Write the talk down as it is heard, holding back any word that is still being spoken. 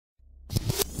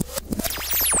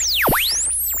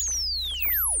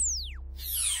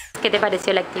¿Qué te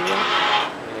pareció la actividad?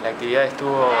 La actividad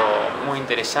estuvo muy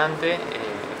interesante,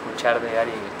 escuchar de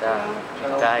alguien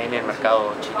que está en el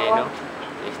mercado chileno,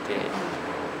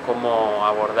 cómo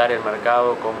abordar el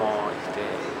mercado, cómo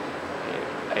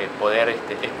poder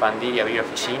expandir y abrir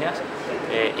oficinas,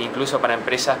 incluso para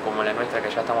empresas como la nuestra que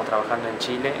ya estamos trabajando en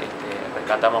Chile,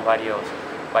 rescatamos varios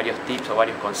tips o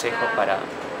varios consejos para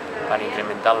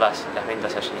incrementar las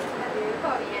ventas allí.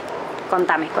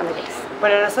 Contame cuando quieras.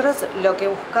 Bueno, nosotros lo que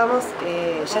buscamos,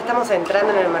 ya estamos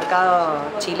entrando en el mercado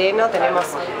chileno, tenemos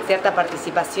cierta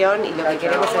participación y lo que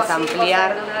queremos es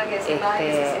ampliar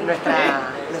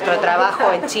nuestro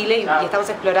trabajo en Chile y estamos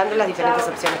explorando las diferentes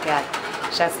opciones que hay,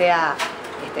 ya sea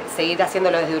seguir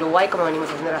haciéndolo desde Uruguay como venimos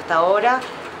haciéndolo hasta ahora,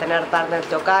 tener partners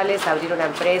locales, abrir una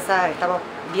empresa, estamos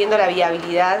viendo la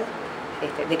viabilidad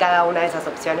de cada una de esas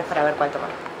opciones para ver cuál tomar.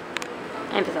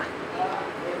 Empezá.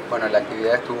 Bueno, la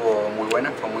actividad estuvo muy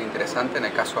buena, fue muy interesante. En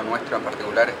el caso nuestro en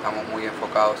particular estamos muy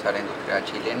enfocados a la industria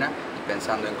chilena y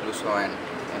pensando incluso en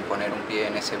poner un pie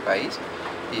en ese país.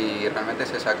 Y realmente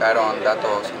se sacaron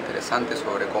datos interesantes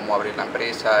sobre cómo abrir la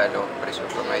empresa, los precios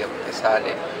promedios que te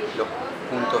sale, los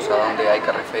puntos a donde hay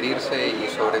que referirse y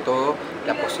sobre todo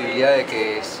la posibilidad de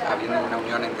que habiendo una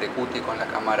unión entre Cuti con la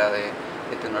Cámara de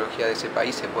Tecnología de ese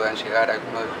país se puedan llegar a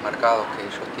algunos de los mercados que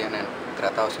ellos tienen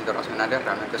tratados internacionales.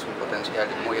 Realmente es un potencial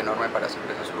muy enorme para las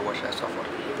empresas uruguayas de software.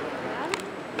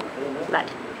 Dale.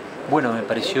 Bueno, me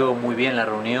pareció muy bien la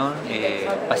reunión,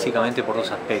 básicamente por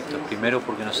dos aspectos. Primero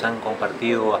porque nos han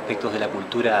compartido aspectos de la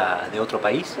cultura de otro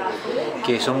país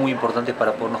que son muy importantes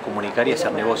para podernos comunicar y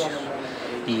hacer negocios.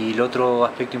 Y el otro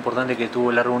aspecto importante que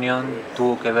tuvo la reunión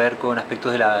tuvo que ver con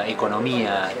aspectos de la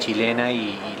economía chilena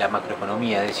y la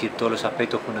macroeconomía, es decir, todos los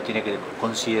aspectos que uno tiene que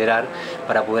considerar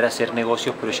para poder hacer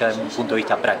negocios, pero ya desde un punto de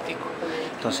vista práctico.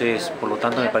 Entonces, por lo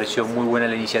tanto, me pareció muy buena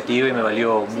la iniciativa y me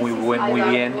valió muy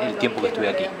bien el tiempo que estuve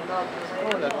aquí.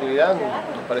 La actividad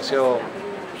nos pareció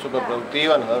súper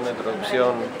productiva, nos da una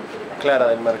introducción clara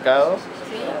del mercado.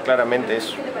 Claramente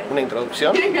es una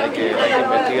introducción, hay que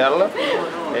investigarla.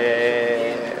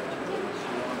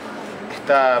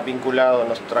 Está vinculado,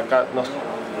 nos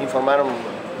informaron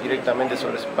directamente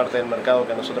sobre esa parte del mercado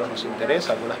que a nosotros nos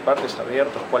interesa, algunas partes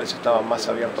abiertas, cuáles estaban más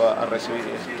abiertos a recibir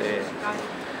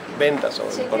ventas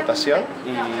o importación,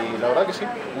 y la verdad que sí,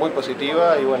 muy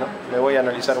positiva. Y bueno, me voy a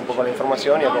analizar un poco la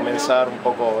información y a comenzar un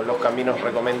poco los caminos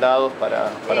recomendados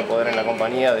para poder en la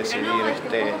compañía decidir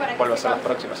cuáles van a ser las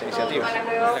próximas iniciativas.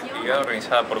 La actividad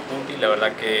organizada por Cuti, la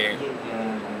verdad que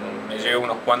me llevo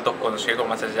unos cuantos consejos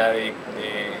más allá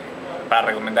para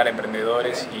recomendar a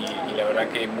emprendedores y la verdad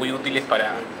que muy útiles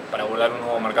para abordar un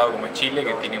nuevo mercado como es Chile,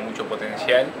 que tiene mucho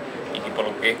potencial y que por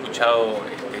lo que he escuchado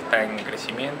está en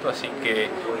crecimiento, así que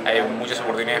hay muchas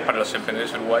oportunidades para los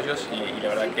emprendedores uruguayos y la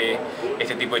verdad que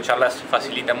este tipo de charlas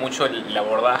facilita mucho el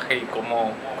abordaje y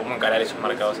cómo encarar esos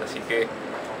mercados, así que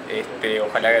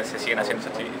ojalá se sigan haciendo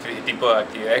este tipo de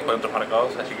actividades con otros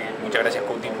mercados, así que muchas gracias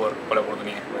Cuti por la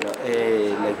oportunidad. Bueno,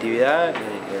 la actividad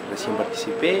recién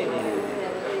participé,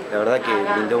 la verdad que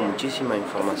brindó muchísima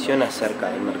información acerca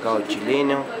del mercado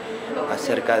chileno,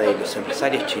 acerca de los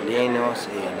empresarios chilenos,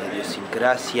 la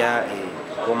idiosincrasia,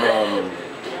 cómo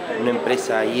una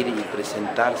empresa ir y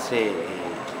presentarse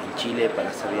en Chile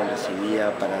para ser bien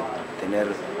recibida, para tener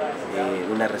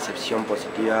una recepción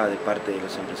positiva de parte de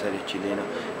los empresarios chilenos.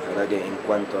 La verdad que en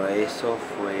cuanto a eso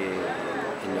fue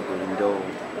en lo que brindó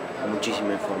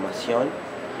muchísima información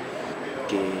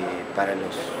que para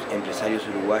los empresarios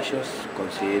uruguayos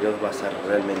considero va a ser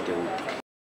realmente útil.